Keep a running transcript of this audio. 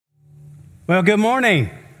Well, good morning.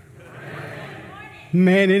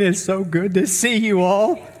 Man, it is so good to see you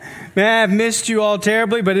all. Man, I've missed you all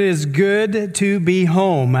terribly, but it is good to be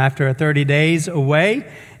home after 30 days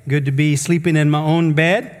away. Good to be sleeping in my own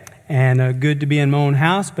bed, and good to be in my own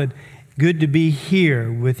house, but good to be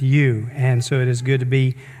here with you. And so it is good to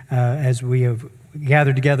be, as we have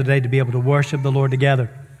gathered together today, to be able to worship the Lord together.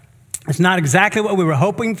 It's not exactly what we were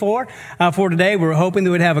hoping for today. We were hoping that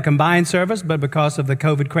we'd have a combined service, but because of the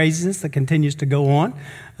COVID craziness that continues to go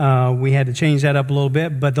on, we had to change that up a little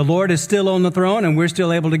bit. But the Lord is still on the throne, and we're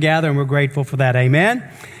still able to gather, and we're grateful for that. Amen?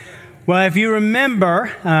 Well, if you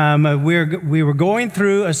remember, we were going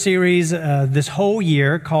through a series this whole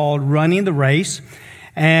year called Running the Race,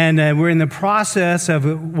 and we're in the process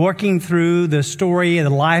of working through the story of the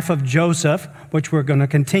life of Joseph, which we're going to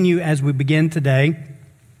continue as we begin today.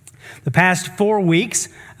 The past 4 weeks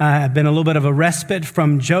have been a little bit of a respite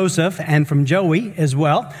from Joseph and from Joey as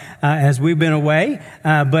well, as we've been away.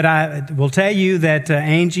 But I will tell you that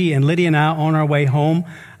Angie and Lydia and I, on our way home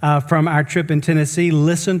from our trip in Tennessee,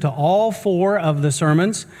 listened to all 4 of the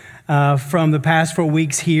sermons from the past 4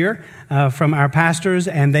 weeks here from our pastors,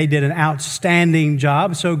 and they did an outstanding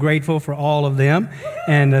job. So grateful for all of them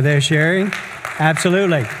and their sharing.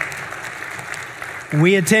 Absolutely.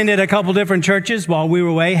 We attended a couple different churches while we were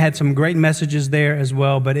away, had some great messages there as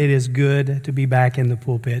well, but it is good to be back in the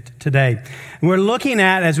pulpit today. We're looking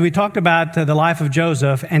at, as we talked about the life of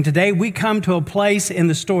Joseph, and today we come to a place in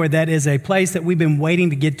the story that is a place that we've been waiting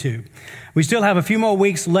to get to. We still have a few more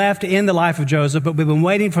weeks left in the life of Joseph, but we've been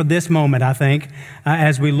waiting for this moment, I think,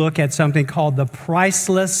 as we look at something called the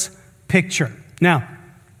priceless picture. Now,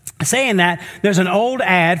 saying that, there's an old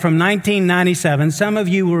ad from 1997. Some of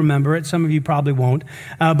you will remember it. Some of you probably won't.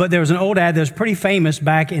 But there was an old ad that was pretty famous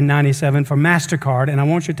back in 97 for MasterCard, and I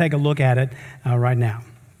want you to take a look at it right now.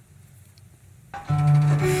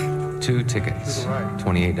 2 tickets,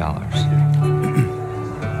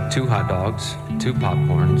 $28. 2 hot dogs, 2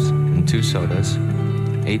 popcorns, and 2 sodas,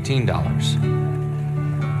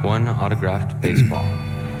 $18. 1 autographed baseball,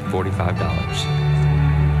 $45.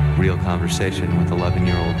 Real conversation with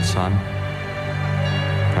 11-year-old son,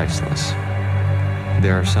 priceless.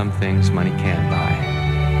 There are some things money can't buy.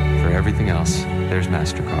 For everything else, there's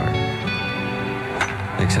MasterCard.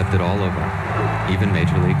 Accepted all over, even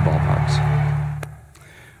Major League ballparks.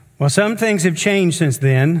 Well, some things have changed since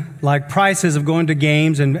then, like prices of going to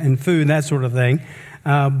games and food, that sort of thing.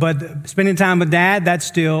 But spending time with Dad, that's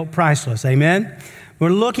still priceless. Amen? We're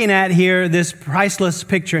looking at here this priceless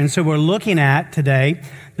picture, and so we're looking at today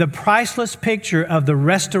the priceless picture of the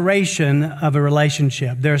restoration of a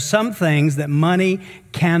relationship. There are some things that money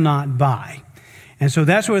cannot buy. And so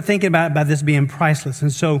that's what we're thinking about this being priceless.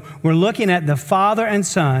 And so we're looking at the father and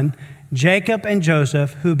son, Jacob and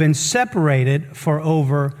Joseph, who've been separated for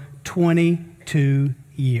over 22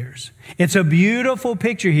 years. It's a beautiful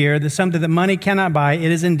picture here. There's something that money cannot buy. It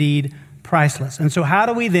is indeed priceless. And so how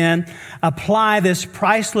do we then apply this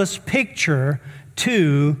priceless picture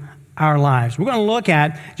to our lives? We're going to look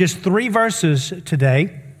at just 3 verses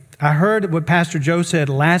today. I heard what Pastor Joe said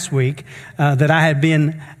last week, that I had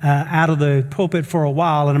been out of the pulpit for a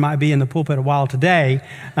while, and I might be in the pulpit a while today.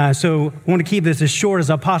 So I want to keep this as short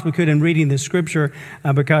as I possibly could in reading this scripture,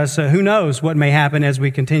 because who knows what may happen as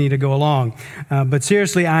we continue to go along. But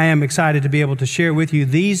seriously, I am excited to be able to share with you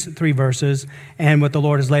these 3 verses and what the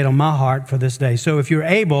Lord has laid on my heart for this day. So if you're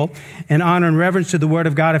able, in honor and reverence to the Word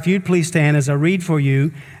of God, if you'd please stand as I read for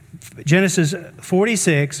you Genesis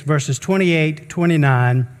 46, verses 28,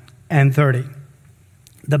 29, and 30.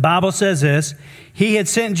 The Bible says this: He had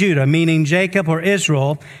sent Judah, meaning Jacob or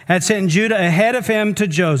Israel, had sent Judah ahead of him to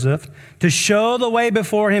Joseph to show the way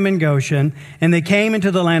before him in Goshen, and they came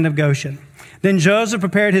into the land of Goshen. Then Joseph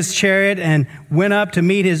prepared his chariot and went up to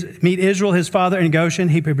meet Israel, his father, in Goshen.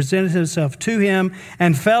 He presented himself to him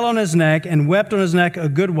and fell on his neck and wept on his neck a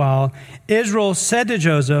good while. Israel said to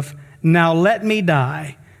Joseph, "Now let me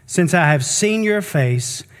die, since I have seen your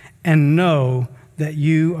face and know that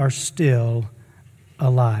you are still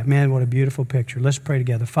alive." Man, what a beautiful picture. Let's pray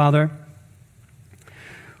together. Father,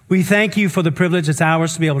 we thank you for the privilege it's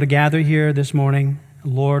ours to be able to gather here this morning.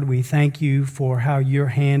 Lord, we thank you for how your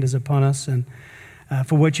hand is upon us and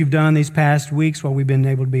for what you've done these past weeks while we've been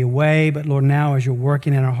able to be away. But Lord, now as you're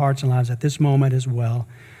working in our hearts and lives at this moment as well,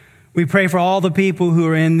 we pray for all the people who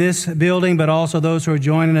are in this building, but also those who are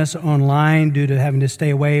joining us online due to having to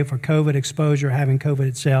stay away for COVID exposure, having COVID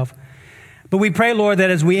itself. But we pray, Lord, that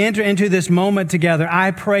as we enter into this moment together,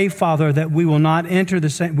 I pray, Father, that we will not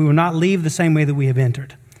leave the same way that we have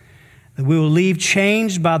entered. That we will leave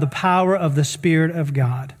changed by the power of the Spirit of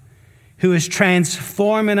God, who is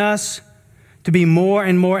transforming us to be more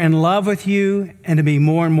and more in love with you and to be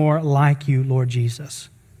more and more like you, Lord Jesus.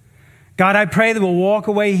 God, I pray that we'll walk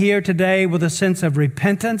away here today with a sense of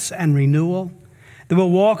repentance and renewal, that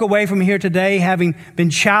we'll walk away from here today having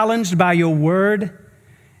been challenged by your word.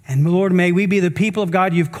 And Lord, may we be the people of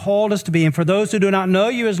God you've called us to be. And for those who do not know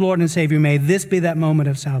you as Lord and Savior, may this be that moment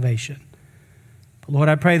of salvation. But Lord,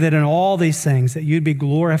 I pray that in all these things that you'd be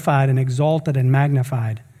glorified and exalted and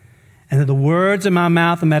magnified, and that the words of my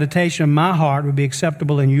mouth and meditation of my heart would be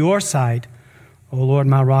acceptable in your sight, O Lord,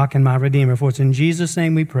 my rock and my redeemer. For it's in Jesus'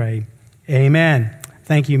 name we pray. Amen.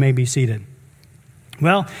 Thank you. You may be seated.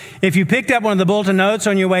 Well, if you picked up one of the bulletin notes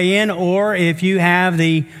on your way in, or if you have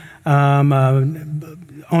the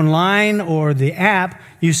online or the app,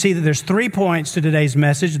 you see that there's 3 points to today's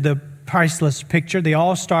message, the priceless picture. They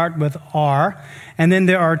all start with R. And then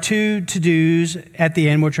there are 2 to-dos at the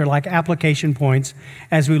end, which are like application points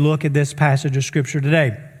as we look at this passage of Scripture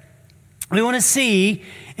today. We want to see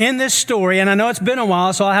in this story, and I know it's been a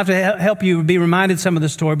while, so I'll have to help you be reminded some of the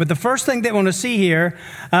story, but the first thing that we want to see here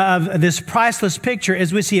of this priceless picture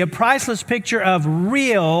is we see a priceless picture of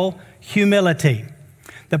real humility.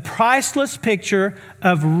 The priceless picture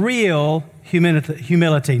of real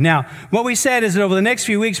humility. Now, what we said is that over the next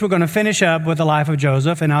few weeks, we're going to finish up with the life of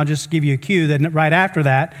Joseph, and I'll just give you a cue that right after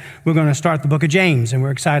that, we're going to start the book of James, and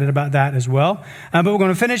we're excited about that as well. But we're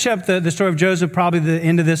going to finish up the story of Joseph probably the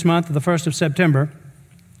end of this month, the 1st of September.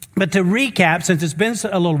 But to recap, since it's been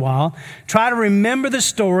a little while, try to remember the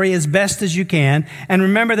story as best as you can. And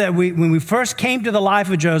remember that when we first came to the life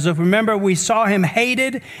of Joseph, remember we saw him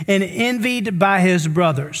hated and envied by his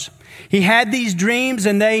brothers. He had these dreams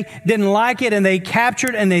and they didn't like it, and they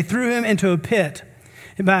captured and they threw him into a pit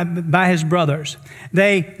by his brothers.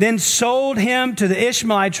 They then sold him to the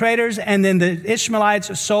Ishmaelite traders, and then the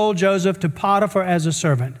Ishmaelites sold Joseph to Potiphar as a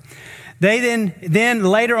servant. Then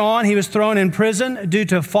later on, he was thrown in prison due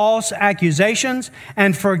to false accusations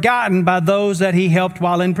and forgotten by those that he helped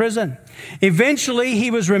while in prison. Eventually,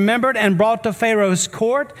 he was remembered and brought to Pharaoh's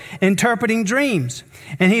court, interpreting dreams.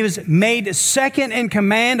 And he was made second in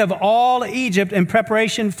command of all Egypt in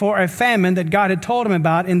preparation for a famine that God had told him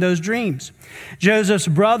about in those dreams. Joseph's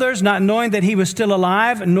brothers, not knowing that he was still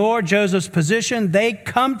alive, nor Joseph's position, they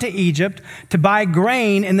come to Egypt to buy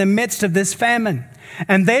grain in the midst of this famine.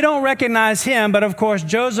 And they don't recognize him, but of course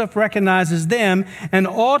Joseph recognizes them. And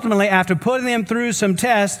ultimately, after putting them through some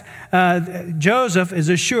tests, Joseph is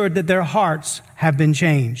assured that their hearts have been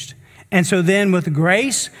changed. And so then with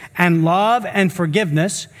grace and love and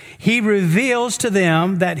forgiveness, he reveals to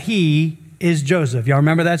them that he is Joseph. Y'all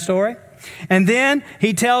remember that story? And then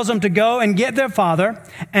he tells them to go and get their father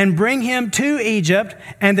and bring him to Egypt,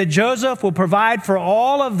 and that Joseph will provide for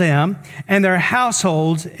all of them and their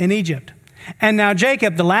households in Egypt. And now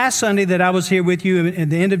Jacob, the last Sunday that I was here with you at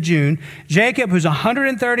the end of June, Jacob, who's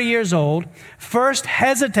 130 years old, first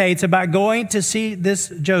hesitates about going to see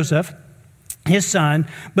this Joseph, his son,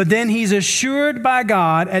 but then he's assured by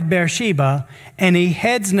God at Beersheba, and he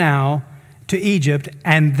heads now to Egypt,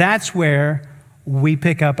 and that's where we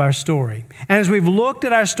pick up our story. And as we've looked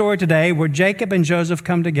at our story today, where Jacob and Joseph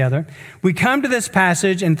come together, we come to this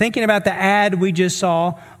passage, and thinking about the ad we just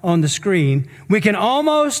saw on the screen, we can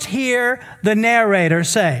almost hear the narrator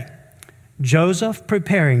say, Joseph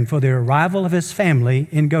preparing for the arrival of his family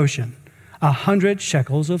in Goshen, 100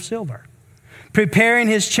 shekels of silver. Preparing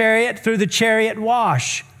his chariot through the chariot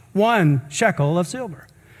wash, 1 shekel of silver.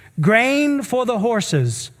 Grain for the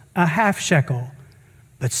horses, a half shekel.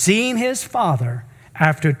 But seeing his father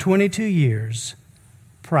after 22 years,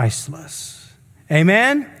 priceless.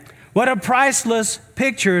 Amen? What a priceless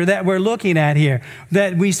picture that we're looking at here.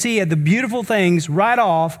 That we see at the beautiful things right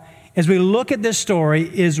off as we look at this story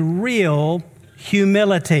is real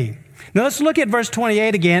humility. Now let's look at verse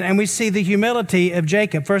 28 again, and we see the humility of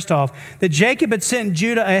Jacob. First off, that Jacob had sent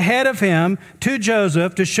Judah ahead of him to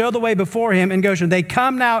Joseph to show the way before him in Goshen. They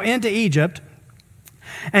come now into Egypt.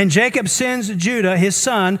 And Jacob sends Judah, his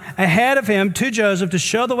son, ahead of him to Joseph to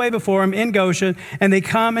show the way before him in Goshen, and they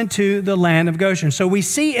come into the land of Goshen. So we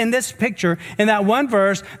see in this picture, in that one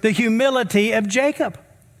verse, the humility of Jacob.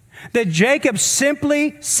 That Jacob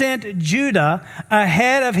simply sent Judah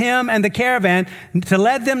ahead of him and the caravan to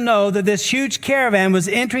let them know that this huge caravan was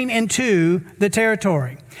entering into the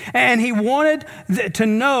territory. And he wanted to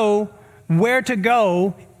know where to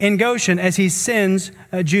go in Goshen as he sends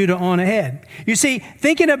Judah on ahead. You see,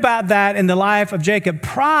 thinking about that in the life of Jacob,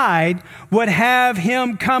 pride would have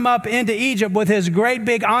him come up into Egypt with his great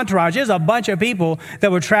big entourage. There's a bunch of people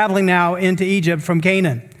that were traveling now into Egypt from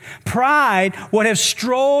Canaan. Pride would have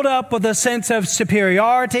strolled up with a sense of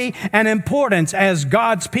superiority and importance as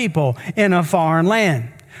God's people in a foreign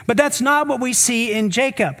land. But that's not what we see in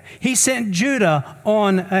Jacob. He sent Judah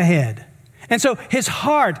on ahead. And so his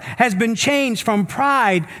heart has been changed from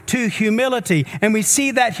pride to humility. And we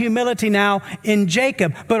see that humility now in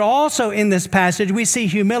Jacob. But also in this passage, we see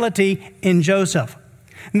humility in Joseph.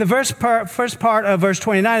 In the first part of verse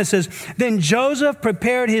 29, it says, "Then Joseph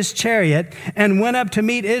prepared his chariot and went up to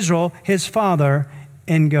meet Israel, his father,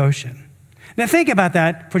 in Goshen." Now think about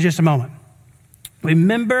that for just a moment.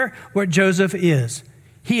 Remember where Joseph is.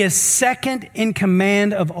 He is second in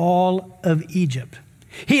command of all of Egypt.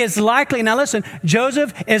 He is likely, now listen,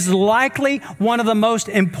 Joseph is likely one of the most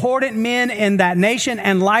important men in that nation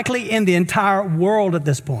and likely in the entire world at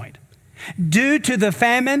this point. Due to the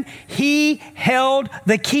famine, he held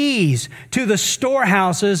the keys to the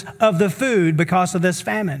storehouses of the food because of this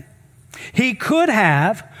famine. He could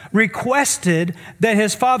have requested that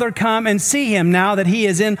his father come and see him now that he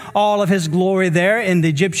is in all of his glory there in the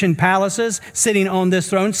Egyptian palaces, sitting on this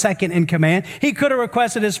throne, second in command. He could have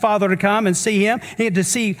requested his father to come and see him, to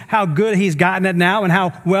see how good he's gotten it now and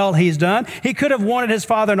how well he's done. He could have wanted his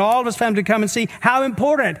father and all of his family to come and see how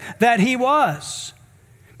important that he was,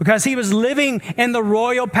 because he was living in the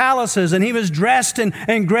royal palaces and he was dressed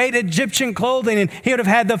in great Egyptian clothing, and he would have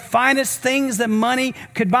had the finest things that money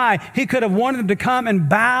could buy. He could have wanted them to come and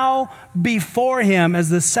bow before him as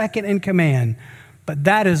the second in command. But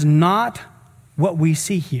that is not what we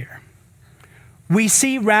see here. We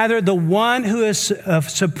see rather the one who is of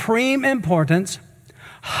supreme importance,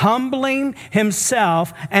 humbling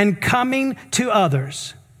himself and coming to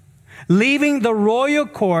others, leaving the royal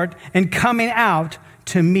court and coming out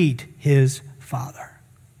to meet his father.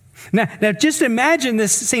 Now just imagine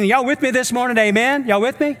this scene. Y'all with me this morning? Amen? Y'all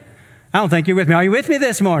with me? I don't think you're with me. Are you with me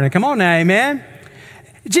this morning? Come on now, amen?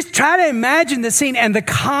 Just try to imagine the scene and the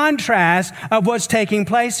contrast of what's taking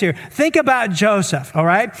place here. Think about Joseph, all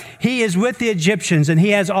right? He is with the Egyptians and he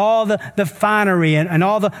has all the finery and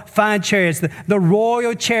all the fine chariots, the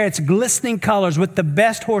royal chariots, glistening colors with the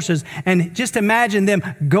best horses. And just imagine them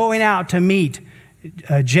going out to meet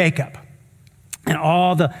Jacob. And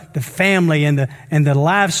all the family and the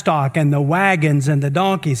livestock and the wagons and the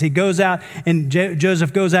donkeys. He goes out and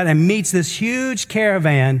Joseph goes out and meets this huge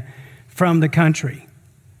caravan from the country.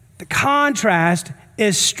 The contrast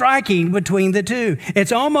is striking between the two.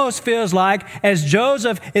 It almost feels like as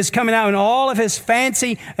Joseph is coming out in all of his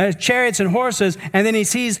fancy chariots and horses, and then he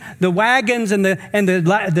sees the wagons and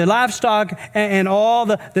the livestock and all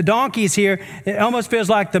the donkeys here, it almost feels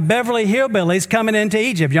like the Beverly Hillbillies coming into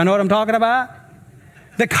Egypt. Y'all know what I'm talking about?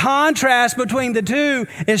 The contrast between the two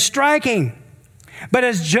is striking. But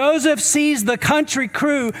as Joseph sees the country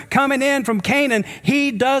crew coming in from Canaan,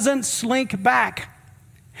 he doesn't slink back.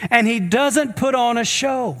 And he doesn't put on a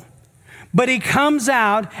show. But he comes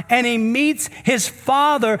out and he meets his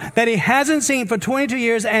father that he hasn't seen for 22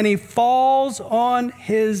 years, and he falls on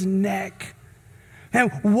his neck.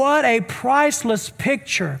 And what a priceless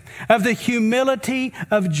picture of the humility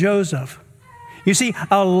of Joseph. You see,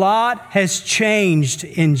 a lot has changed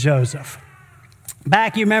in Joseph.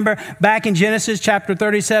 You remember back in Genesis chapter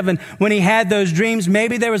 37, when he had those dreams,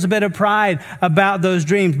 maybe there was a bit of pride about those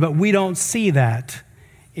dreams, but we don't see that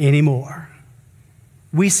anymore.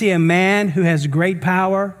 We see a man who has great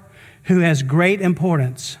power, who has great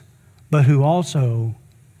importance, but who also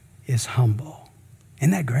is humble. Isn't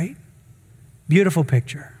that great? Beautiful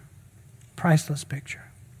picture. Priceless picture.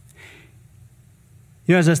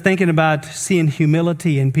 You know, as I was thinking about seeing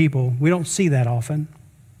humility in people, we don't see that often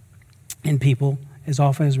in people as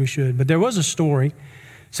often as we should. But there was a story.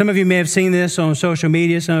 Some of you may have seen this on social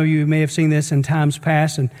media. Some of you may have seen this in times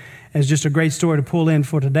past, and it's just a great story to pull in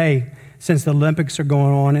for today since the Olympics are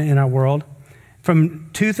going on in our world. From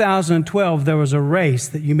 2012, there was a race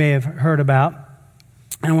that you may have heard about.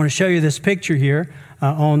 And I want to show you this picture here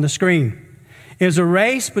on the screen. It was a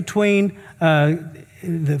race between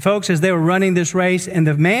the folks as they were running this race, and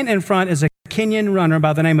the man in front is a Kenyan runner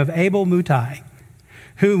by the name of Abel Mutai,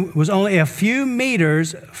 who was only a few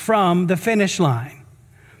meters from the finish line.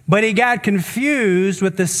 But he got confused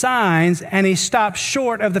with the signs and he stopped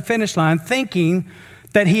short of the finish line thinking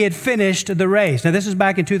that he had finished the race. Now, this is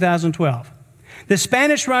back in 2012. The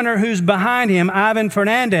Spanish runner who's behind him, Ivan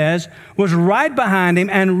Fernandez, was right behind him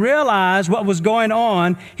and realized what was going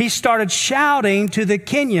on. He started shouting to the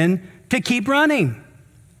Kenyan to keep running.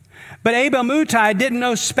 But Abel Mutai didn't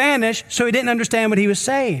know Spanish, so he didn't understand what he was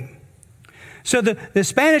saying. So the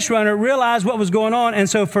Spanish runner realized what was going on, and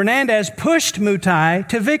so Fernandez pushed Mutai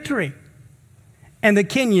to victory. And the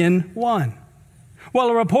Kenyan won. Well,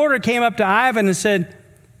 a reporter came up to Ivan and said,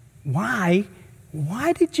 Why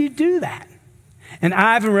did you do that? And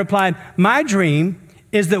Ivan replied, my dream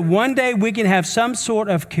is that one day we can have some sort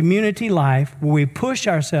of community life where we push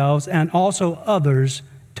ourselves and also others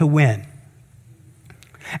to win.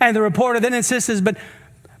 And the reporter then insists, but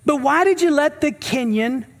why did you let the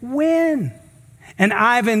Kenyan win? And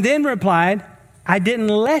Ivan then replied, I didn't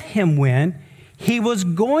let him win. He was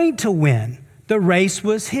going to win. The race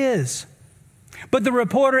was his. But the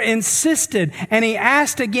reporter insisted, and he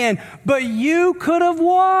asked again, but you could have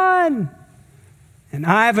won. And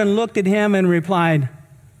Ivan looked at him and replied,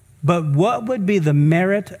 but what would be the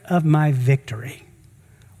merit of my victory?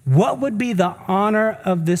 What would be the honor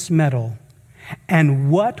of this medal?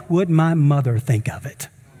 And what would my mother think of it?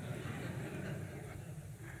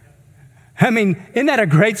 I mean, isn't that a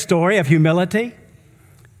great story of humility?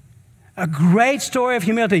 A great story of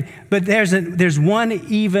humility. But there's one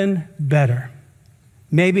even better.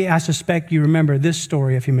 Maybe I suspect you remember this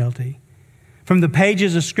story of humility. From the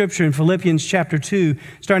pages of Scripture in Philippians chapter 2,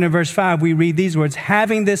 starting in verse 5, we read these words,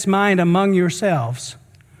 having this mind among yourselves,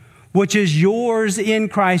 which is yours in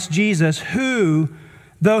Christ Jesus, who,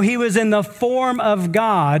 though he was in the form of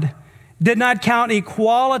God, did not count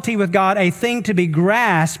equality with God a thing to be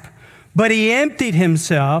grasped, but he emptied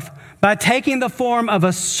himself by taking the form of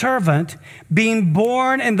a servant, being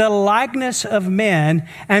born in the likeness of men,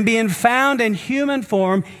 and being found in human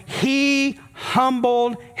form, he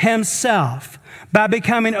humbled himself by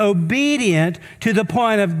becoming obedient to the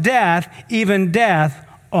point of death, even death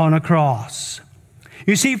on a cross.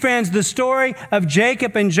 You see, friends, the story of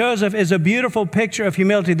Jacob and Joseph is a beautiful picture of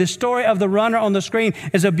humility. The story of the runner on the screen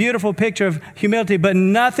is a beautiful picture of humility, but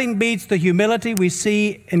nothing beats the humility we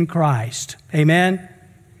see in Christ. Amen?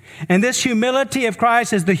 And this humility of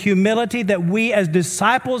Christ is the humility that we as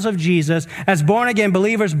disciples of Jesus, as born-again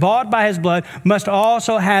believers bought by his blood, must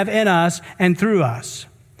also have in us and through us.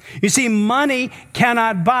 You see, money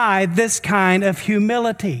cannot buy this kind of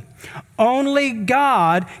humility. Only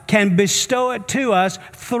God can bestow it to us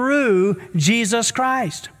through Jesus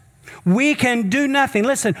Christ. We can do nothing.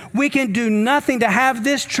 Listen, we can do nothing to have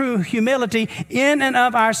this true humility in and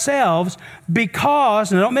of ourselves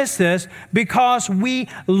because, and don't miss this, because we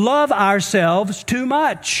love ourselves too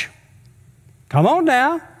much. Come on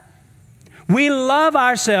now. We love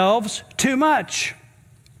ourselves too much.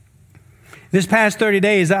 This past 30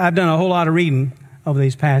 days, I've done a whole lot of reading over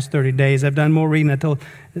these past 30 days. I've done more reading. I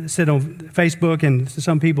said on Facebook and to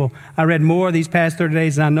some people, I read more these past 30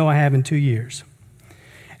 days than I know I have in 2 years.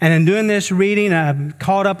 And in doing this reading, I've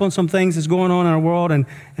caught up on some things that's going on in our world, and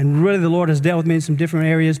really the Lord has dealt with me in some different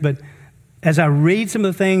areas. But as I read some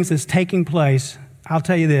of the things that's taking place, I'll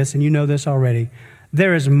tell you this, and you know this already,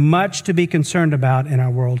 there is much to be concerned about in our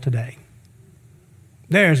world today.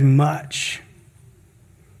 There's much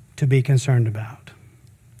to be concerned about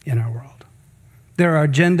in our world. There are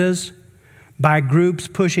agendas by groups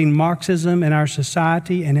pushing Marxism in our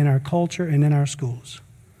society and in our culture and in our schools.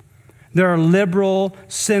 There are liberal,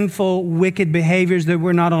 sinful, wicked behaviors that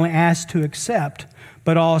we're not only asked to accept,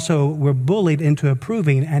 but also we're bullied into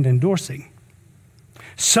approving and endorsing.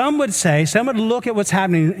 Some would look at what's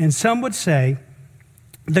happening, and some would say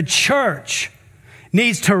the church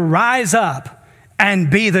needs to rise up and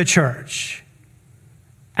be the church.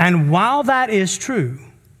 And while that is true,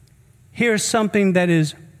 here's something that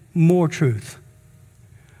is more truth.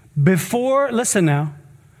 Before the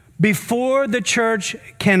church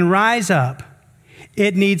can rise up,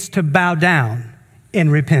 it needs to bow down in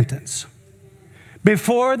repentance.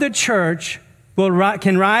 Before the church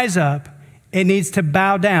can rise up, it needs to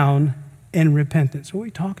bow down in repentance. What are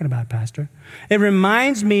we talking about, Pastor? It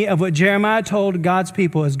reminds me of what Jeremiah told God's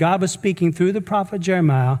people as God was speaking through the prophet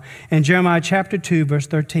Jeremiah in Jeremiah chapter 2, verse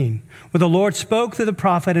 13, where the Lord spoke through the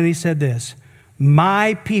prophet and he said this,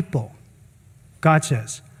 my people, God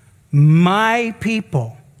says, my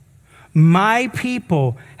people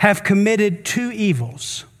have committed two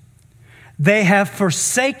evils. They have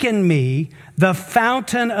forsaken me, the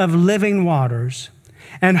fountain of living waters,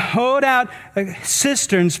 and hoed out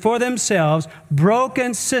cisterns for themselves,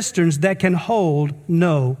 broken cisterns that can hold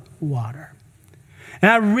no water.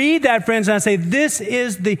 And I read that, friends, and I say, this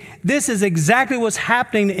is exactly what's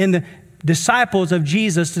happening in the disciples of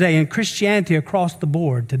Jesus today, in Christianity across the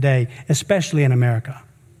board today, especially in America,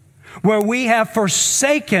 where we have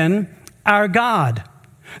forsaken our God,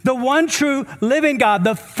 the one true living God,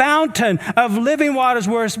 the fountain of living waters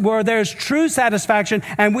where there's true satisfaction,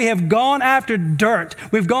 and we have gone after dirt.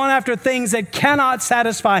 We've gone after things that cannot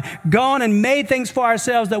satisfy, gone and made things for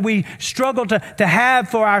ourselves that we struggle to have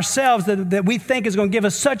for ourselves that we think is going to give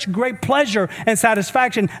us such great pleasure and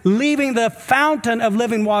satisfaction, leaving the fountain of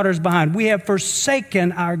living waters behind. We have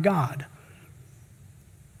forsaken our God.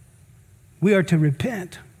 We are to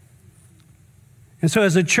repent. And so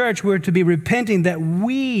as a church, we're to be repenting that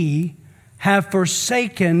we have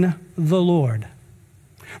forsaken the Lord.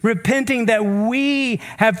 Repenting that we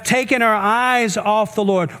have taken our eyes off the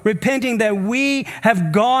Lord. Repenting that we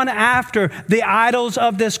have gone after the idols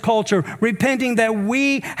of this culture. Repenting that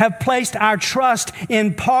we have placed our trust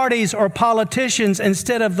in parties or politicians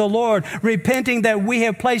instead of the Lord. Repenting that we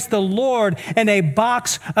have placed the Lord in a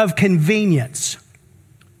box of convenience.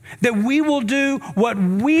 That we will do what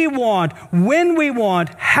we want, when we want,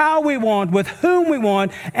 how we want, with whom we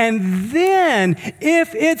want. And then,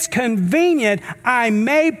 if it's convenient, I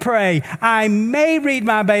may pray. I may read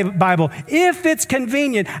my Bible. If it's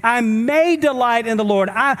convenient, I may delight in the Lord.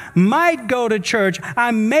 I might go to church.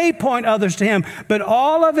 I may point others to Him. But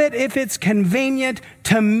all of it, if it's convenient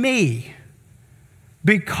to me,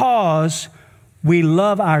 because we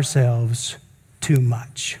love ourselves too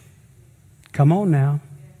much. Come on now.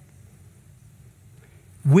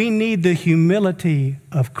 We need the humility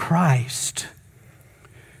of Christ,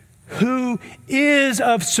 who is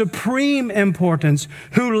of supreme importance,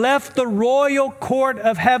 who left the royal court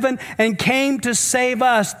of heaven and came to save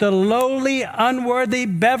us, the lowly, unworthy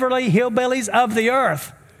Beverly Hillbillies of the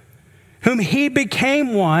earth, whom He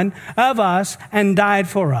became one of us and died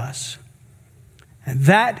for us. And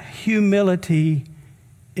that humility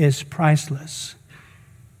is priceless,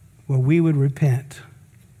 where we would repent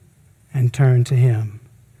and turn to Him.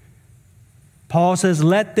 Paul says,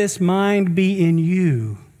 let this mind be in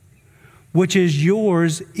you, which is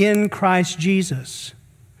yours in Christ Jesus.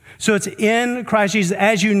 So it's in Christ Jesus.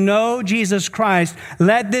 As you know Jesus Christ,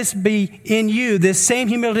 let this be in you. This same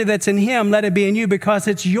humility that's in Him, let it be in you because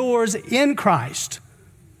it's yours in Christ.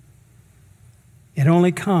 It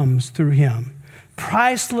only comes through Him.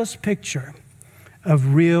 Priceless picture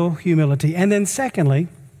of real humility. And then secondly,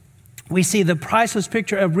 we see the priceless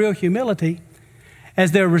picture of real humility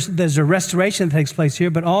as there's a restoration that takes place here,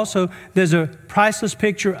 but also there's a priceless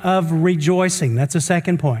picture of rejoicing. That's the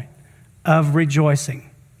second point, of rejoicing.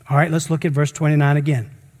 All right, let's look at verse 29 again.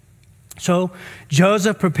 So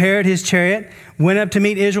Joseph prepared his chariot, went up to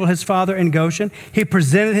meet Israel, his father, in Goshen. He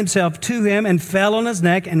presented himself to him and fell on his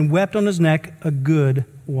neck and wept on his neck a good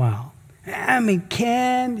while. I mean,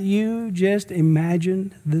 can you just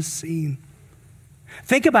imagine this scene?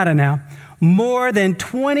 Think about it now. More than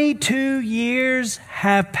 22 years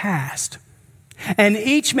have passed. And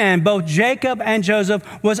each man, both Jacob and Joseph,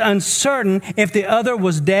 was uncertain if the other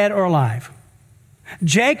was dead or alive.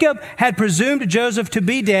 Jacob had presumed Joseph to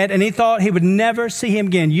be dead, and he thought he would never see him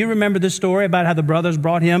again. You remember the story about how the brothers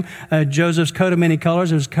brought him Joseph's coat of many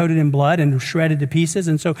colors. It was coated in blood and shredded to pieces.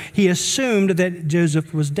 And so he assumed that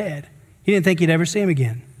Joseph was dead. He didn't think he'd ever see him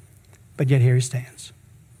again. But yet here he stands.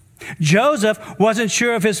 Joseph wasn't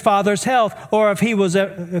sure of his father's health or if he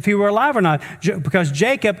were alive or not, because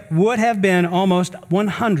Jacob would have been almost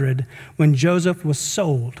 100 when Joseph was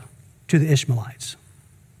sold to the Ishmaelites.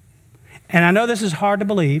 And I know this is hard to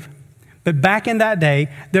believe, but back in that day,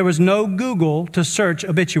 there was no Google to search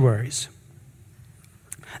obituaries.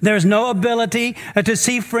 There's no ability to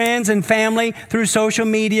see friends and family through social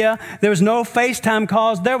media. There was no FaceTime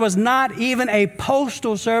calls. There was not even a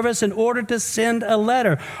postal service in order to send a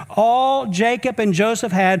letter. All Jacob and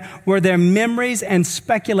Joseph had were their memories and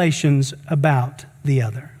speculations about the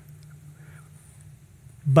other.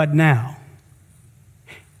 But now,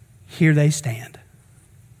 here they stand,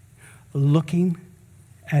 looking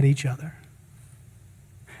at each other.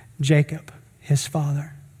 Jacob, his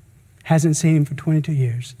father, hasn't seen him for 22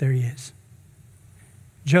 years. There he is.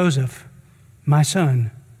 Joseph, my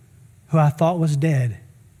son, who I thought was dead,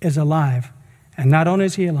 is alive. And not only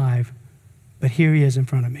is he alive, but here he is in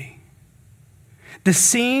front of me. The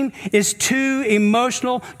scene is too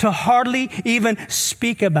emotional to hardly even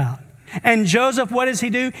speak about. And Joseph, what does he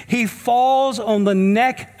do? He falls on the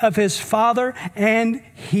neck of his father and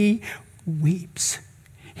he weeps.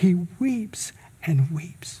 He weeps and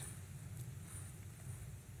weeps.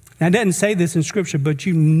 Now, it doesn't say this in Scripture, but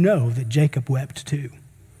you know that Jacob wept too.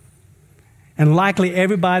 And likely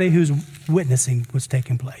everybody who's witnessing what's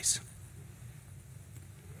taking place.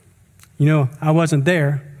 You know, I wasn't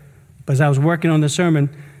there, but as I was working on the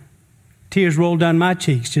sermon, tears rolled down my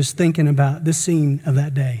cheeks just thinking about the scene of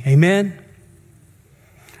that day. Amen?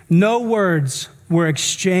 No words were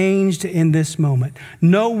exchanged in this moment.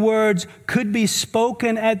 No words could be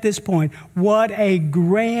spoken at this point. What a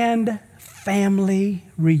grand family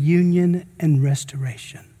reunion and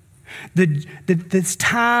restoration. This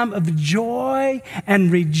time of joy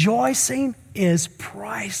and rejoicing is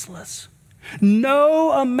priceless.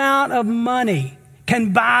 No amount of money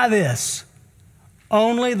can buy this.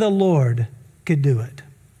 Only the Lord could do it.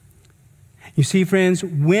 You see, friends,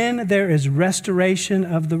 when there is restoration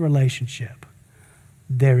of the relationship,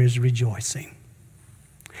 there is rejoicing.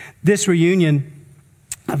 This reunion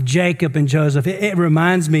of Jacob and Joseph, it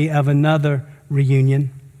reminds me of another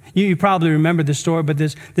reunion. You probably remember the story, but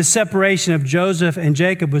this separation of Joseph and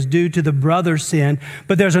Jacob was due to the brother's sin.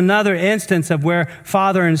 But there's another instance of where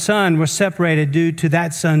father and son were separated due to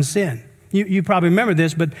that son's sin. You probably remember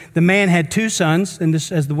this, but the man had two sons, and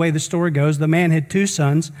this as the way the story goes. The man had two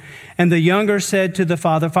sons, and the younger said to the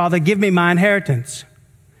father, "Father, give me my inheritance.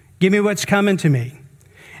 Give me what's coming to me."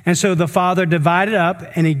 And so the father divided up,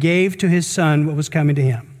 and he gave to his son what was coming to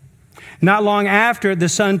him. Not long after, the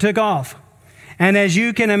son took off. And as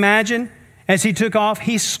you can imagine, as he took off,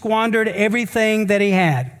 he squandered everything that he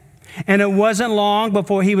had. And it wasn't long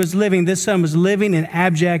before this son was living in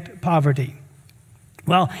abject poverty.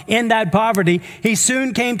 Well, in that poverty, he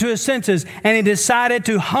soon came to his senses, and he decided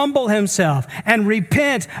to humble himself and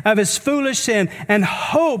repent of his foolish sin and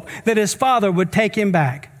hope that his father would take him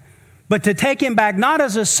back. But to take him back not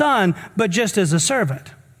as a son, but just as a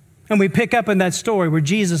servant. And we pick up in that story where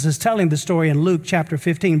Jesus is telling the story in Luke chapter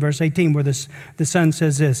 15, verse 18, where the son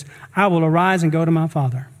says this, "I will arise and go to my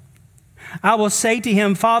father. I will say to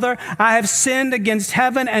him, Father, I have sinned against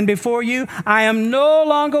heaven and before you. I am no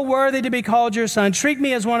longer worthy to be called your son. Treat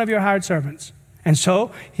me as one of your hired servants." And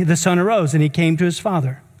so the son arose and he came to his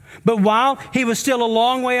father. But while he was still a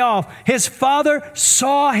long way off, his father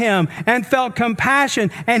saw him and felt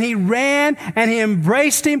compassion, and he ran and he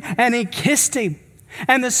embraced him and he kissed him.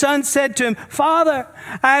 And the son said to him, "Father,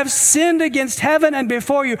 I have sinned against heaven and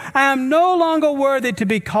before you. I am no longer worthy to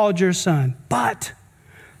be called your son." But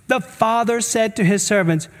the father said to his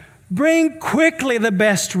servants, "Bring quickly the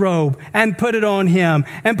best robe and put it on him,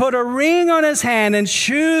 and put a ring on his hand and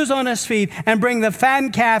shoes on his feet, and bring the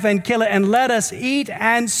fattened calf and kill it, and let us eat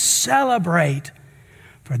and celebrate.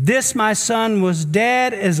 For this my son was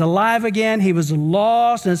dead, is alive again. He was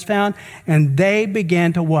lost and is found." And they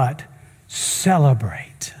began to what?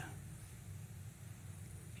 Celebrate.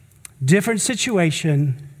 Different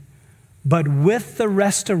situation, but with the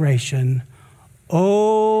restoration,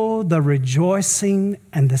 oh, the rejoicing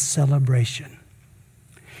and the celebration.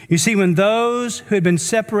 You see, when those who had been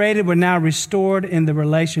separated were now restored in the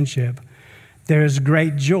relationship, there is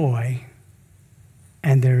great joy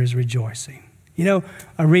and there is rejoicing. You know,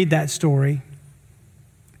 I read that story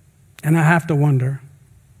and I have to wonder.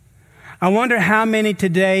 I wonder how many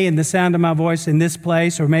today, in the sound of my voice in this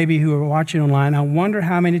place, or maybe who are watching online, I wonder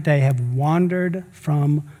how many today have wandered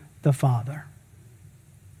from the Father.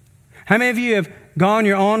 How many of you have gone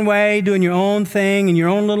your own way, doing your own thing in your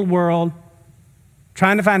own little world,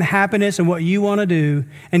 trying to find happiness in what you want to do,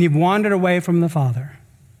 and you've wandered away from the Father?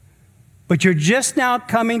 But you're just now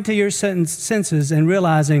coming to your senses and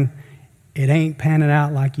realizing it ain't panning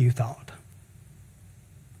out like you thought.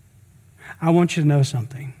 I want you to know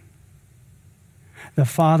something. The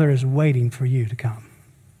Father is waiting for you to come.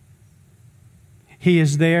 He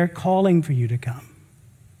is there calling for you to come.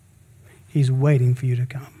 He's waiting for you to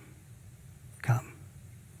come. Come.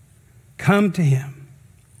 Come to him.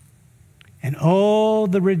 And all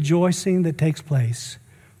the rejoicing that takes place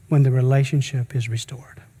when the relationship is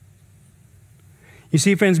restored. You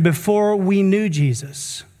see, friends, before we knew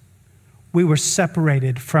Jesus, we were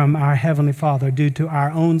separated from our Heavenly Father due to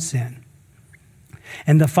our own sin.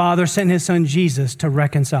 And the Father sent his Son Jesus to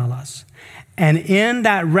reconcile us. And in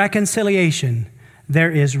that reconciliation, there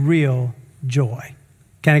is real joy.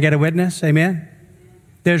 Can I get a witness? Amen?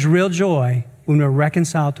 There's real joy when we're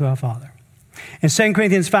reconciled to our Father. In 2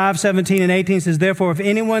 Corinthians 5:17 and 18 says, "Therefore, if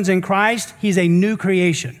anyone's in Christ, he's a new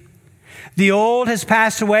creation. The old has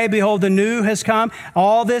passed away. Behold, the new has come.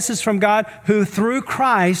 All this is from God, who through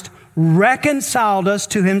Christ reconciled us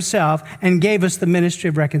to himself and gave us the ministry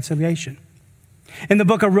of reconciliation." In the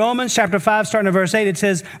book of Romans, chapter 5, starting at verse 8, it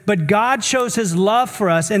says, "But God shows his love for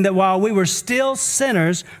us in that while we were still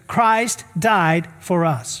sinners, Christ died for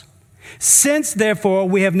us. Since, therefore,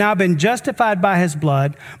 we have now been justified by his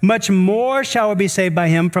blood, much more shall we be saved by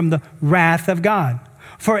him from the wrath of God.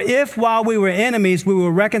 For if while we were enemies, we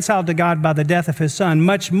were reconciled to God by the death of his Son,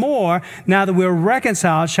 much more, now that we are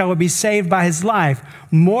reconciled, shall we be saved by his life.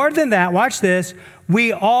 More than that," watch this,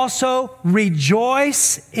 "we also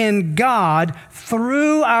rejoice in God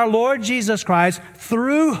through our Lord Jesus Christ,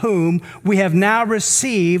 through whom we have now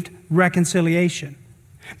received reconciliation."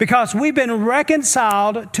 Because we've been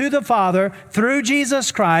reconciled to the Father through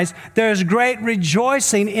Jesus Christ, there's great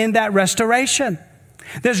rejoicing in that restoration.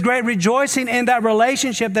 There's great rejoicing in that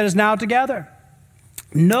relationship that is now together.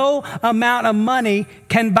 No amount of money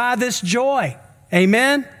can buy this joy.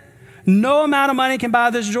 Amen? No amount of money can buy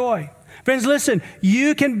this joy. Friends, listen,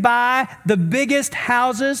 you can buy the biggest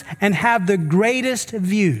houses and have the greatest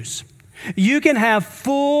views. You can have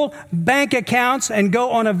full bank accounts and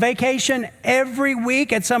go on a vacation every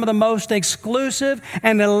week at some of the most exclusive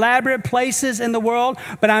and elaborate places in the world.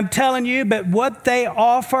 But I'm telling you, but what they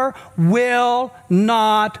offer will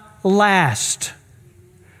not last.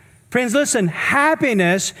 Friends, listen,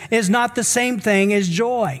 happiness is not the same thing as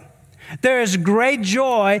joy. There is great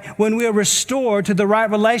joy when we are restored to the right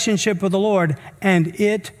relationship with the Lord, and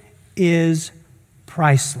it is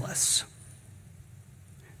priceless.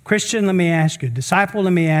 Christian, let me ask you, disciple,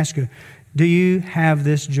 let me ask you, do you have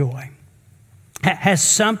this joy? Has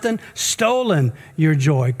something stolen your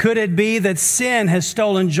joy? Could it be that sin has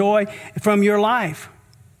stolen joy from your life?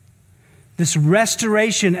 This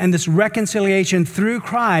restoration and this reconciliation through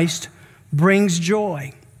Christ brings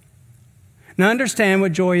joy. Now understand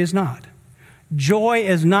what joy is not. Joy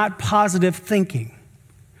is not positive thinking.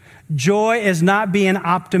 Joy is not being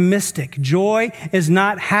optimistic. Joy is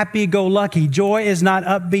not happy-go-lucky. Joy is not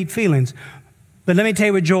upbeat feelings. But let me tell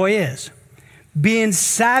you what joy is. Being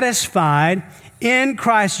satisfied in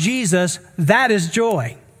Christ Jesus, that is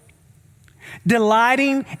joy.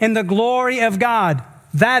 Delighting in the glory of God,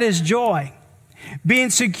 that is joy. Being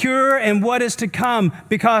secure in what is to come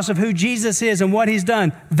because of who Jesus is and what He's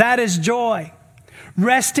done, that is joy.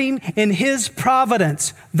 Resting in His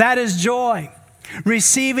providence, that is joy.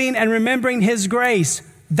 Receiving and remembering His grace,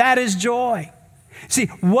 that is joy. See,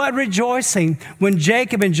 what rejoicing when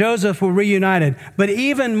Jacob and Joseph were reunited. But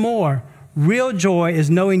even more, real joy is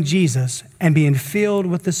knowing Jesus and being filled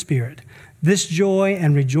with the Spirit. This joy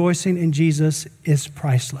and rejoicing in Jesus is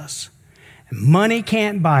priceless. Money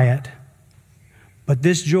can't buy it, but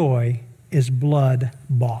this joy is blood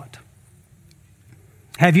bought.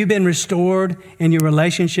 Have you been restored in your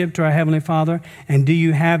relationship to our Heavenly Father? And do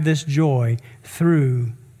you have this joy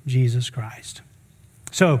through Jesus Christ?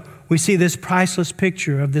 So we see this priceless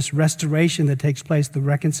picture of this restoration that takes place, the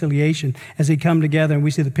reconciliation as they come together. And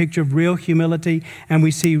we see the picture of real humility, and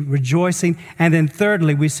we see rejoicing. And then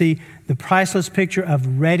thirdly, we see the priceless picture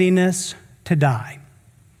of readiness to die.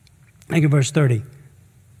 Look at verse 30.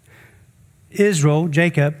 Israel,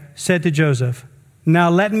 Jacob, said to Joseph, "Now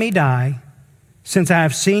let me die, since I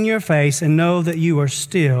have seen your face and know that you are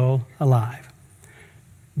still alive."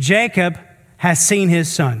 Jacob has seen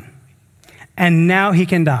his son, and now he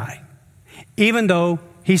can die. Even though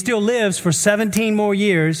he still lives for 17 more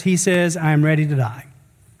years, he says, "I am ready to die."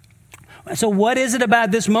 So what is it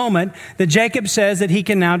about this moment that Jacob says that he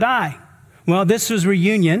can now die? Well, this was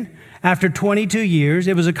reunion after 22 years.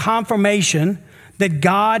 It was a confirmation that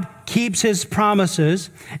God keeps His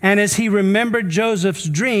promises. And as he remembered Joseph's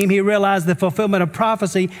dream, he realized the fulfillment of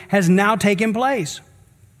prophecy has now taken place.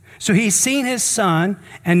 So he's seen his son,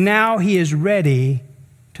 and now he is ready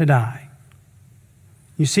to die.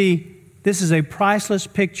 You see, this is a priceless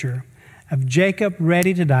picture of Jacob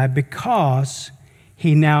ready to die because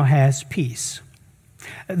he now has peace.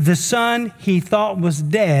 The son he thought was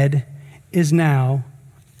dead is now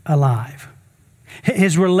alive.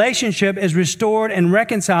 His relationship is restored and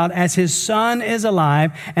reconciled as his son is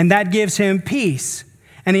alive, and that gives him peace.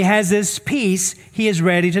 And he has this peace, he is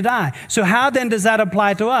ready to die. So how then does that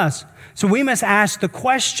apply to us? So we must ask the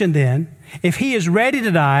question then, if he is ready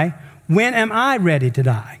to die, when am I ready to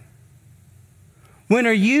die? When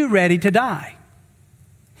are you ready to die?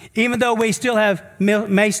 Even though we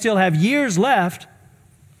may still have years left,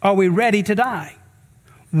 are we ready to die?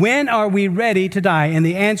 When are we ready to die? And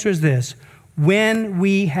the answer is this: when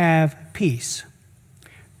we have peace.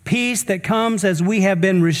 Peace that comes as we have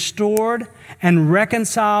been restored and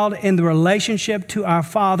reconciled in the relationship to our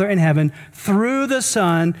Father in heaven through the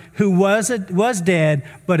Son who was dead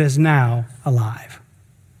but is now alive.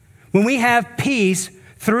 When we have peace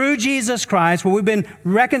through Jesus Christ, where we've been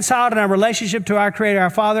reconciled in our relationship to our Creator, our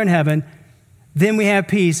Father in heaven, then we have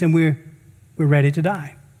peace and we're ready to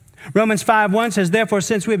die. Romans 5:1 says, "Therefore,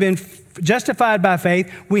 since we've been justified by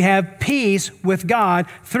faith, we have peace with God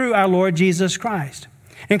through our Lord Jesus Christ."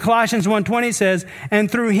 And Colossians 1:20 says, "And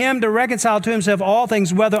through him to reconcile to himself all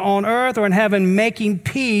things, whether on earth or in heaven, making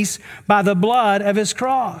peace by the blood of his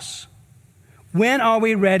cross." When are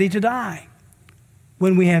we ready to die?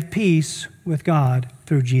 When we have peace with God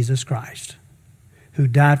through Jesus Christ, who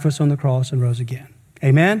died for us on the cross and rose again.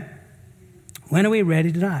 Amen? When are we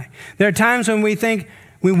ready to die? There are times when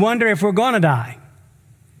we wonder if we're going to die.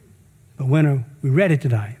 But when are we ready to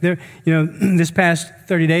die? This past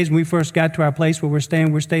 30 days, when we first got to our place where we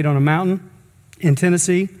stayed on a mountain in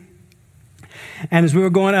Tennessee. And as we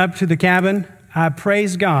were going up to the cabin, I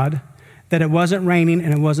praised God that it wasn't raining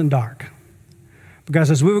and it wasn't dark.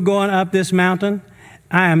 Because as we were going up this mountain,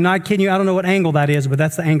 I am not kidding you. I don't know what angle that is, but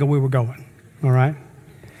that's the angle we were going. All right?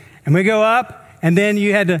 And we go up, and then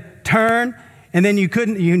you had to turn, and then you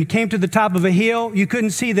came to the top of a hill, you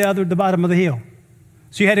couldn't see the bottom of the hill.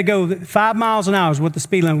 So you had to go 5 miles an hour is what the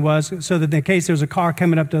speed limit was, so that in case there was a car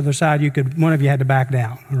coming up the other side, one of you had to back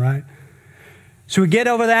down, all right? So we get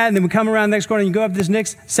over that, and then we come around the next corner, and you go up this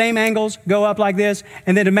next, same angles, go up like this,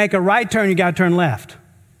 and then to make a right turn, you got to turn left.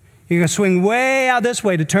 You got to swing way out this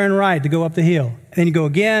way to turn right to go up the hill. And then you go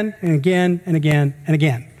again, and again, and again, and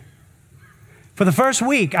again. For the first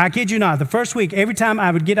week, I kid you not, the first week, every time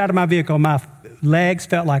I would get out of my vehicle, my legs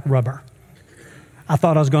felt like rubber. I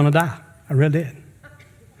thought I was going to die. I really did.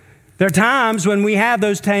 There are times when we have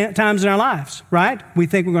those times in our lives, right? We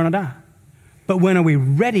think we're going to die. But when are we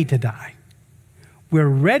ready to die? We're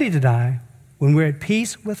ready to die when we're at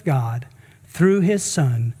peace with God through his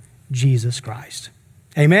Son, Jesus Christ.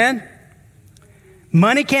 Amen?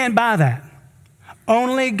 Money can't buy that.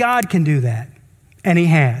 Only God can do that. And he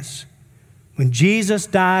has. When Jesus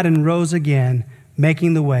died and rose again,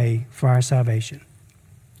 making the way for our salvation.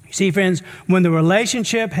 You see, friends, when the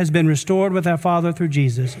relationship has been restored with our Father through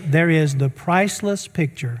Jesus, there is the priceless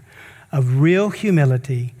picture of real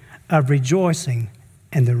humility, of rejoicing,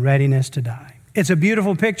 and the readiness to die. It's a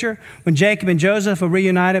beautiful picture when Jacob and Joseph are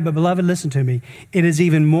reunited, but beloved, listen to me. It is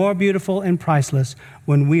even more beautiful and priceless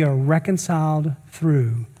when we are reconciled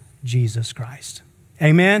through Jesus Christ.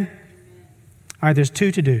 Amen? All right, there's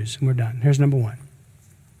 2 to-dos, and we're done. Here's number 1.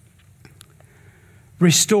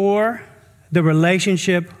 Restore the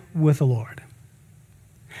relationship with the Lord.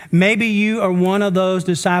 Maybe you are one of those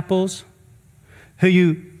disciples who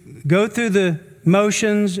you go through the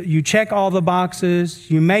motions, you check all the boxes,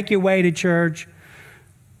 you make your way to church,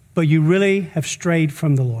 but you really have strayed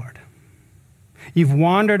from the Lord. You've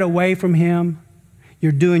wandered away from him.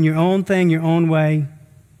 You're doing your own thing, your own way.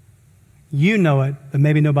 You know it, but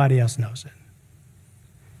maybe nobody else knows it.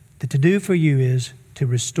 The to-do for you is to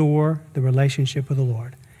restore the relationship with the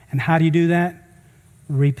Lord. And how do you do that?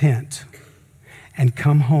 Repent and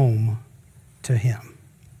come home to him.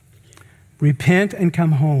 Repent and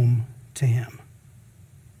come home to him.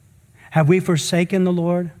 Have we forsaken the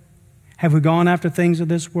Lord? Have we gone after things of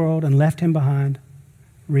this world and left him behind?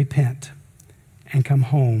 Repent and come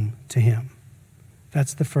home to him.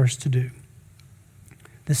 That's the first to do.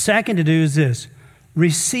 The second to do is this: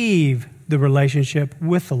 receive the relationship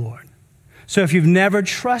with the Lord. So if you've never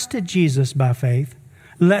trusted Jesus by faith,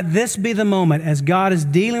 let this be the moment as God is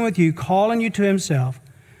dealing with you, calling you to himself,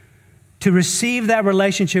 to receive that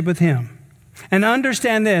relationship with him. And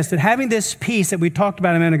understand this, that having this peace that we talked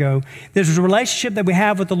about a minute ago, this relationship that we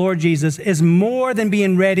have with the Lord Jesus is more than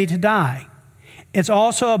being ready to die. It's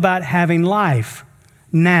also about having life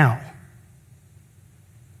now.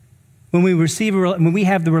 When we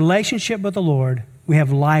have the relationship with the Lord, we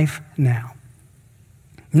have life now.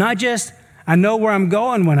 Not just, I know where I'm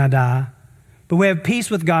going when I die, but we have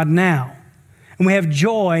peace with God now. And we have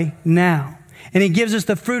joy now. And he gives us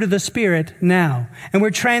the fruit of the Spirit now. And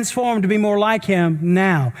we're transformed to be more like him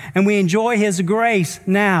now. And we enjoy his grace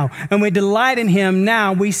now. And we delight in him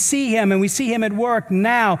now. We see him and we see him at work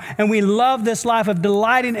now. And we love this life of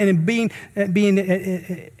delighting and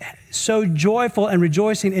being so joyful and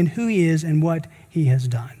rejoicing in who he is and what he has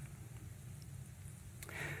done.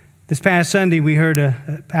 This past Sunday, we heard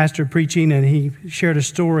a pastor preaching, and he shared a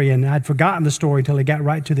story, and I'd forgotten the story until he got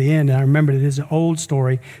right to the end, and I remembered it is an old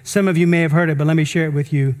story. Some of you may have heard it, but let me share it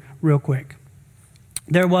with you real quick.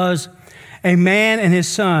 There was a man and his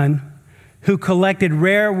son who collected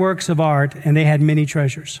rare works of art, and they had many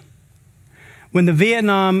treasures. When the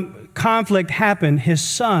Vietnam conflict happened, his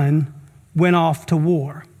son went off to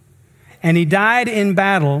war, and he died in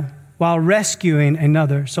battle while rescuing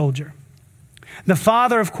another soldier. The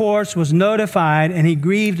father, of course, was notified, and he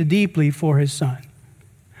grieved deeply for his son.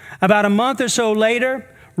 About a month or so later,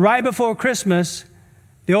 right before Christmas,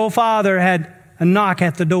 the old father had a knock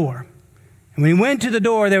at the door. And when he went to the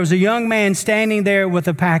door, there was a young man standing there with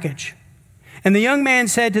a package. And the young man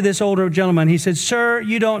said to this older gentleman, he said, "Sir,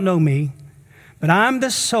 you don't know me, but I'm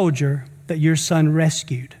the soldier that your son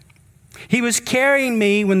rescued. He was carrying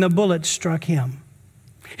me when the bullet struck him.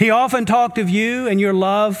 He often talked of you and your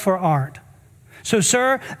love for art. So,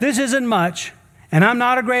 sir, this isn't much, and I'm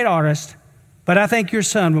not a great artist, but I think your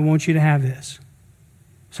son would want you to have this."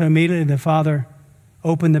 So immediately the father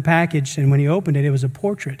opened the package, and when he opened it, it was a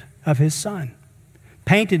portrait of his son,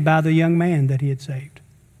 painted by the young man that he had saved.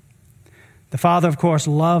 The father, of course,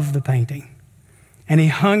 loved the painting, and he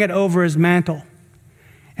hung it over his mantle.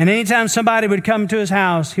 And anytime somebody would come to his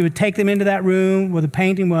house, he would take them into that room where the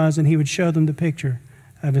painting was, and he would show them the picture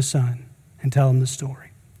of his son and tell them the story.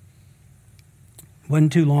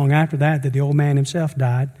 Wasn't too long after that the old man himself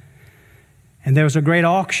died. And there was a great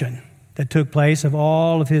auction that took place of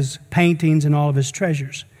all of his paintings and all of his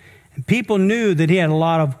treasures. And people knew that he had a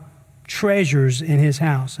lot of treasures in his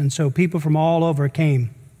house. And so people from all over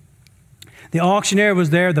came. The auctioneer was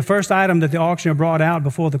there. The first item that the auctioneer brought out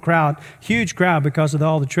before the crowd, huge crowd because of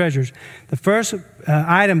all the treasures, the first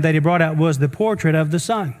item that he brought out was the portrait of the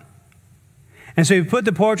son. And so he put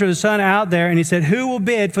the portrait of the son out there and he said, who will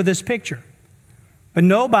bid for this picture? But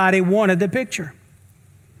nobody wanted the picture.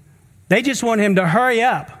 They just wanted him to hurry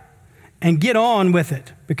up and get on with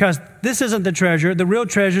it because this isn't the treasure. The real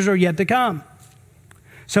treasures are yet to come.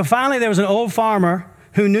 So finally there was an old farmer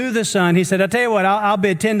who knew the son. He said, I'll tell you what, I'll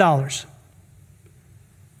bid $10.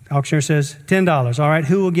 The auctioneer says, $10. All right,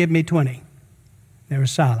 who will give me 20? There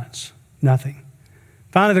was silence, nothing.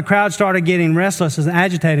 Finally, the crowd started getting restless and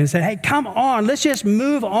agitated and said, hey, come on, let's just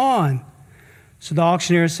move on. So the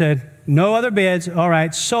auctioneer said, no other bids. All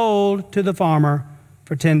right, sold to the farmer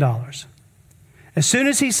for $10. As soon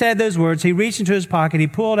as he said those words, he reached into his pocket, he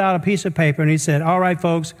pulled out a piece of paper, and he said, all right,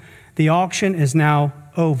 folks, the auction is now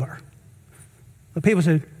over. The people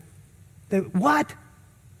said, what?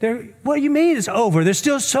 What do you mean it's over? There's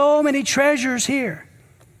still so many treasures here.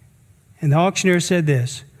 And the auctioneer said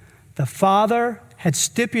this, the father had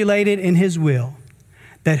stipulated in his will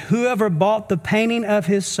that whoever bought the painting of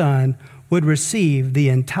his son would receive the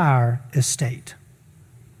entire estate.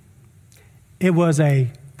 It was a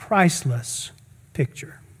priceless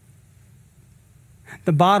picture.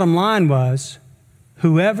 The bottom line was,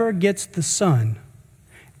 whoever gets the son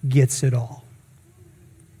gets it all.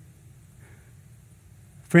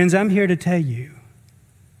 Friends, I'm here to tell you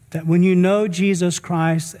that when you know Jesus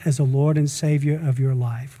Christ as the Lord and Savior of your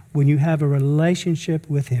life, when you have a relationship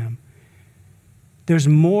with Him, there's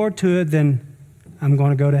more to it than I'm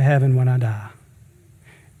going to go to heaven when I die.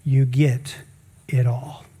 You get it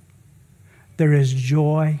all. There is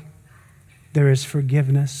joy, there is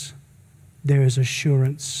forgiveness, there is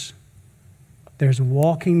assurance, there's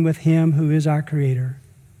walking with Him who is our Creator,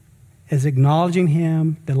 is acknowledging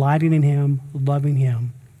Him, delighting in Him, loving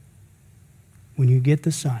Him. When you get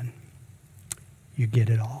the Son, you get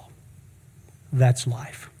it all. That's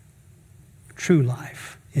life. True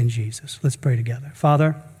life in Jesus. Let's pray together.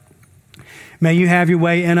 Father, may you have your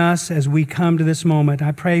way in us as we come to this moment.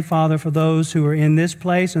 I pray, Father, for those who are in this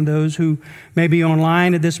place and those who may be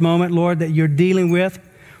online at this moment, Lord, that you're dealing with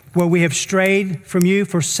where we have strayed from you,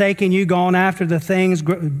 forsaken you, gone after the things,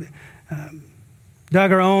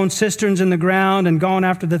 dug our own cisterns in the ground and gone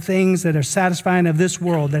after the things that are satisfying of this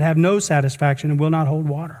world, that have no satisfaction and will not hold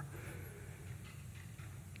water.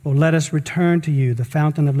 Lord, let us return to you, the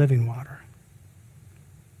fountain of living water.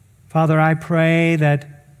 Father, I pray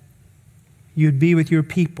that you'd be with your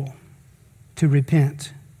people to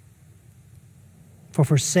repent for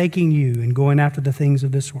forsaking you and going after the things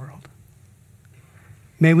of this world.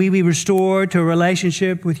 May we be restored to a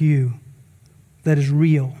relationship with you that is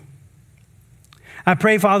real. I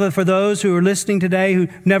pray, Father, for those who are listening today who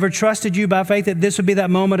never trusted you by faith, that this would be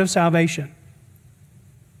that moment of salvation.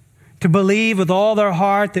 To believe with all their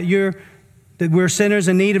heart that we're sinners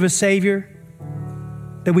in need of a Savior,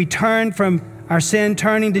 that we turn from our sin,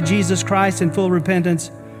 turning to Jesus Christ in full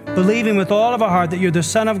repentance, believing with all of our heart that you're the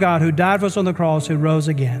Son of God who died for us on the cross, who rose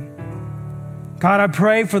again. God, I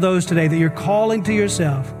pray for those today that you're calling to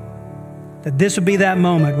yourself, that this would be that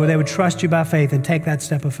moment where they would trust you by faith and take that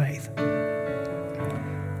step of faith.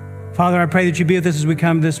 Father, I pray that you be with us as we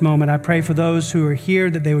come to this moment. I pray for those who are here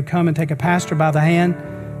that they would come and take a pastor by the hand.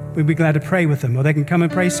 We'd be glad to pray with them, or they can come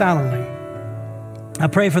and pray silently. I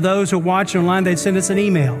pray for those who are watching online, they'd send us an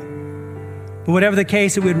email. But whatever the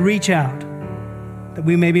case, it would reach out, that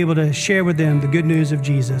we may be able to share with them the good news of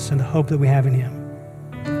Jesus and the hope that we have in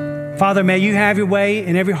Him. Father, may you have your way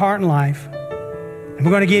in every heart and life. And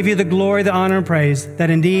we're going to give you the glory, the honor, and praise that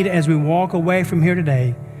indeed, as we walk away from here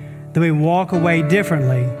today, that we walk away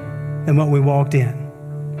differently than what we walked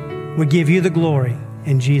in. We give you the glory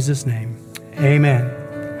in Jesus' name.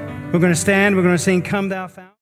 Amen. We're going to stand. We're going to sing, Come Thou Fount.